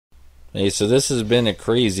Hey, so this has been a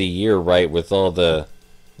crazy year, right? With all the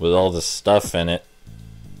stuff in it.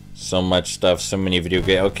 So much stuff, so many video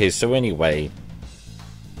games. Okay, so anyway,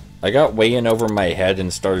 I got way in over my head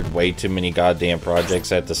and started way too many goddamn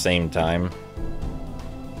projects at the same time.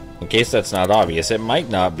 In case that's not obvious, it might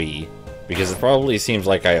not be, because it probably seems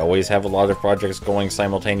like I always have a lot of projects going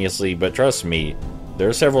simultaneously, but trust me, there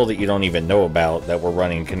are several that you don't even know about that were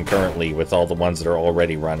running concurrently with all the ones that are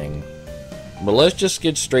already running. But let's just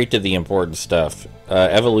get straight to the important stuff.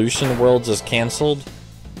 Evolution Worlds is cancelled,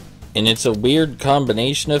 and it's a weird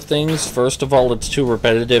combination of things. First of all, it's too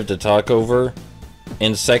repetitive to talk over,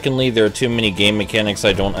 and secondly, there are too many game mechanics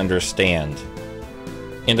I don't understand.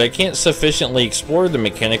 And I can't sufficiently explore the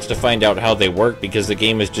mechanics to find out how they work because the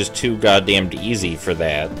game is just too goddamned easy for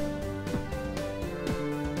that.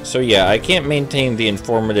 So yeah, I can't maintain the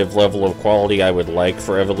informative level of quality I would like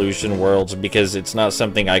for Evolution Worlds because it's not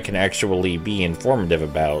something I can actually be informative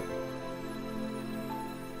about.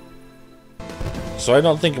 So I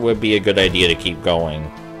don't think it would be a good idea to keep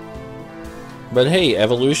going. But hey,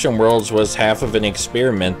 Evolution Worlds was half of an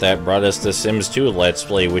experiment that brought us the Sims 2 Let's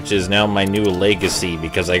Play, which is now my new legacy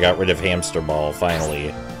because I got rid of Hamster Ball,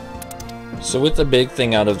 finally. So with the big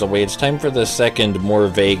thing out of the way, it's time for the second, more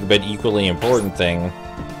vague but equally important thing.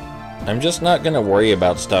 I'm just not gonna worry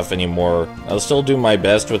about stuff anymore. I'll still do my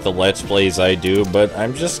best with the Let's Plays I do, but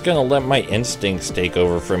I'm just gonna let my instincts take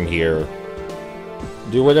over from here.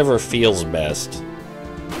 Do whatever feels best.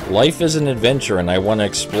 Life is an adventure and I want to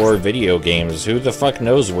explore video games. Who the fuck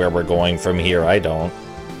knows where we're going from here? I don't.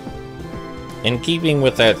 In keeping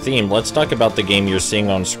with that theme, let's talk about the game you're seeing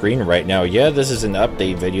on screen right now. Yeah, this is an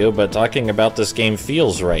update video, but talking about this game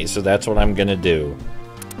feels right, so that's what I'm gonna do.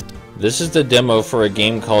 This is the demo for a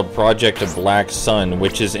game called Project Black Sun,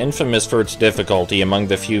 which is infamous for its difficulty among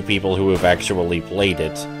the few people who have actually played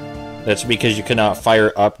it. That's because you cannot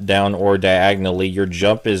fire up, down, or diagonally. Your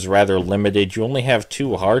jump is rather limited. You only have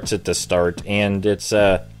 2 hearts at the start, and it's,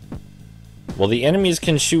 well, the enemies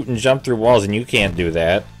can shoot and jump through walls, and you can't do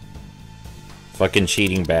that. Fucking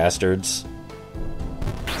cheating bastards.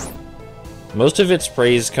 Most of its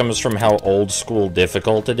praise comes from how old-school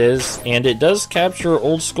difficult it is, and it does capture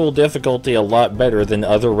old-school difficulty a lot better than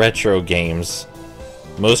other retro games.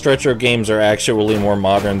 Most retro games are actually more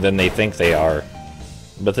modern than they think they are.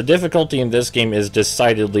 But the difficulty in this game is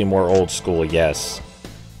decidedly more old-school, yes.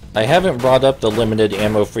 I haven't brought up the limited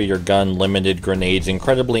ammo for your gun, limited grenades,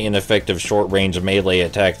 incredibly ineffective short-range melee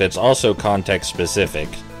attack that's also context-specific.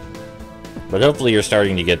 But hopefully you're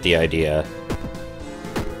starting to get the idea.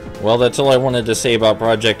 Well, that's all I wanted to say about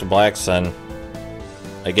Project Black Sun.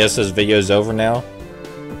 I guess this video's over now?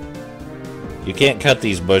 You can't cut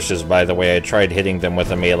these bushes, by the way. I tried hitting them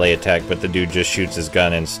with a melee attack, but the dude just shoots his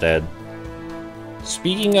gun instead.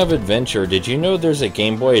 Speaking of adventure, did you know there's a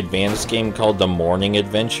Game Boy Advance game called The Morning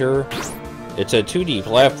Adventure? It's a 2D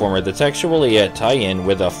platformer that's actually a tie-in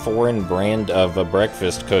with a foreign brand of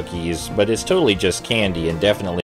breakfast cookies, but it's totally just candy and definitely